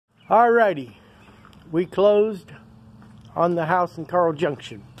Alrighty, we closed on the house in Carl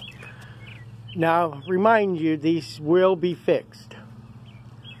Junction. Now, remind you, these will be fixed.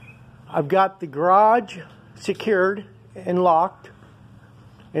 I've got the garage secured and locked,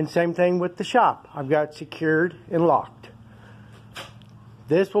 and same thing with the shop. I've got secured and locked.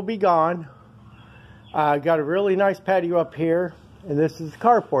 This will be gone. I got a really nice patio up here, and this is the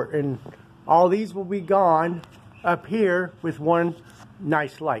carport, and all these will be gone up here with one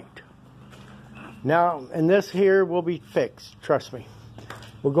nice light. Now, and this here will be fixed, trust me.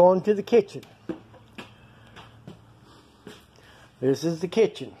 We'll go into the kitchen. This is the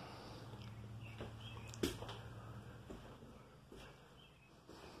kitchen.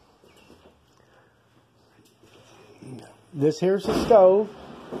 This here's the stove,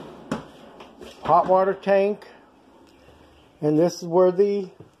 hot water tank, and this is where the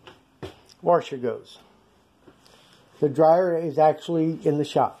washer goes. The dryer is actually in the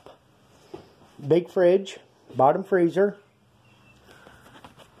shop. Big fridge, bottom freezer.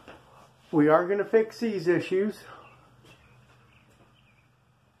 We are going to fix these issues.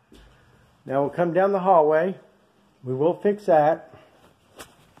 Now we'll come down the hallway. We will fix that.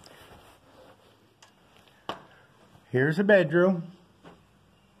 Here's a bedroom.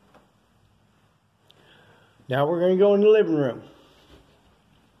 Now we're going to go in the living room.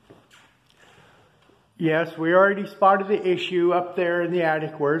 Yes, we already spotted the issue up there in the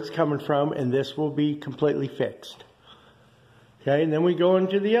attic where it's coming from, and this will be completely fixed. Okay, and then we go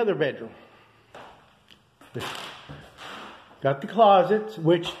into the other bedroom. Got the closets,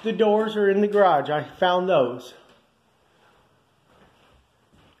 which the doors are in the garage. I found those.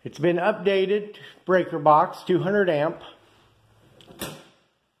 It's been updated, breaker box, 200 amp.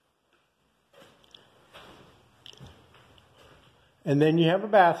 And then you have a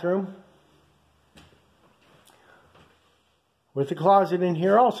bathroom with a closet in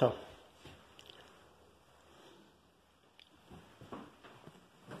here also.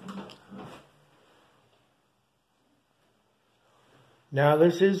 Now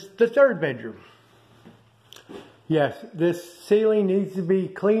this is the third bedroom. Yes, this ceiling needs to be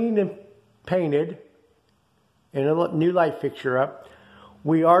cleaned and painted and a new light fixture up.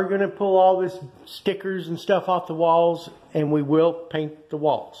 We are going to pull all this stickers and stuff off the walls, and we will paint the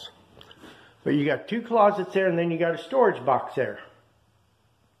walls. But you got two closets there, and then you got a storage box there.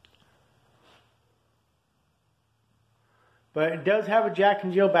 But it does have a Jack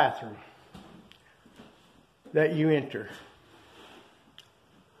and Jill bathroom that you enter.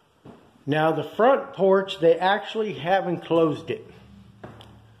 Now the front porch, they actually have enclosed it.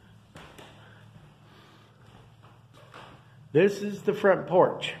 This is the front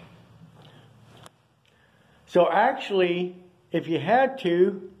porch. So actually, if you had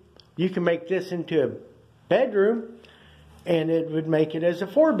to, you can make this into a bedroom, and it would make it as a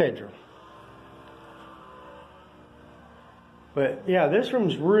 4-bedroom. But yeah, this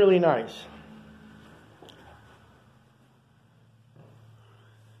room's really nice.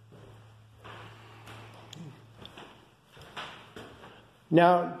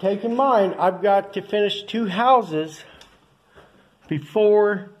 Now, take in mind, I've got to finish 2 houses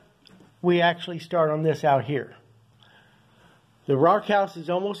before we actually start on this out here. The rock house is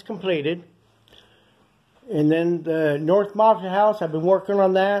almost completed. And then the North Moffat house, I've been working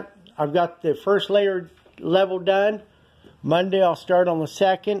on that. I've got the first layer level done. Monday I'll start on the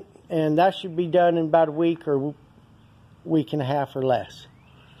second, and that should be done in about a week or week and a half or less.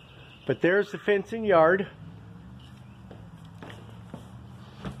 But there's the fence and yard.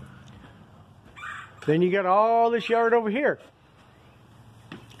 Then you got all this yard over here.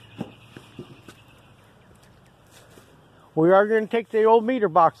 We are going to take the old meter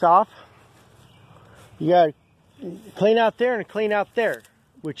box off. You got to clean out there and clean out there,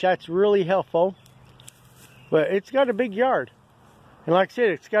 which that's really helpful. But it's got a big yard. And like I said,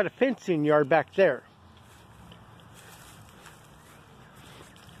 it's got a fencing yard back there.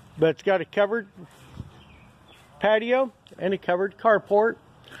 But it's got a covered patio and a covered carport.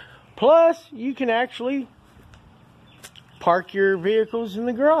 Plus, you can actually park your vehicles in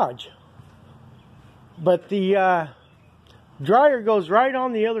the garage. But the dryer goes right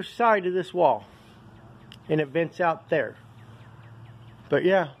on the other side of this wall, and it vents out there. But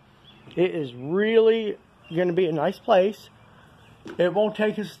yeah, it is really going to be a nice place. It won't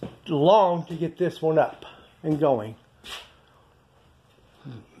take us long to get this one up and going.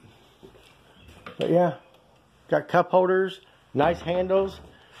 But yeah, got cup holders, nice handles.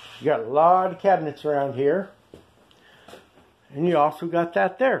 You got a lot of cabinets around here. And you also got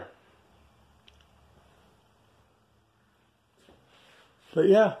that there. But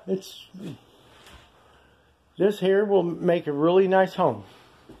yeah, this here will make a really nice home.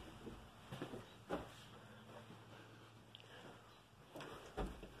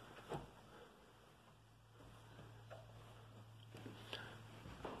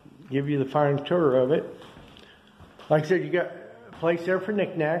 give you the final tour of it. Like I said, you got a place there for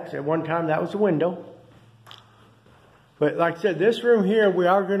knickknacks. At one time, that was a window. But like I said, this room here, we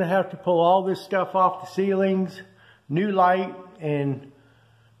are going to have to pull all this stuff off the ceilings, new light, and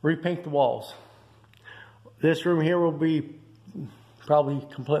repaint the walls. This room here will be probably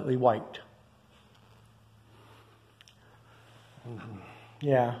completely white.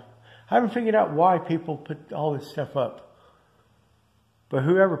 Yeah. I haven't figured out why people put all this stuff up. But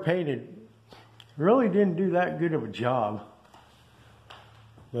whoever painted really didn't do that good of a job.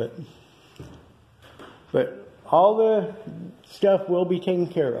 But all the stuff will be taken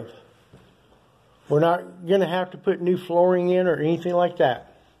care of. We're not going to have to put new flooring in or anything like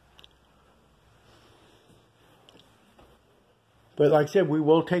that. But like I said, we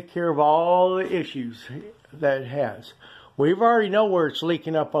will take care of all the issues that it has. We've already know where it's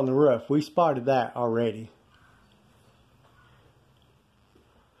leaking up on the roof. We spotted that already.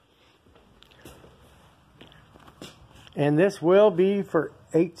 And this will be for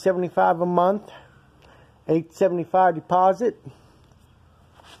 $8.75 a month. $8.75 deposit,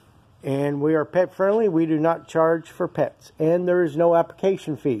 and we are pet friendly. We do not charge for pets, and there is no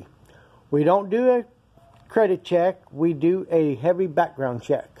application fee. We don't do a credit check. We do a heavy background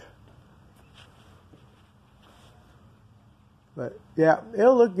check. But yeah,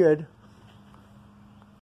 it'll look good.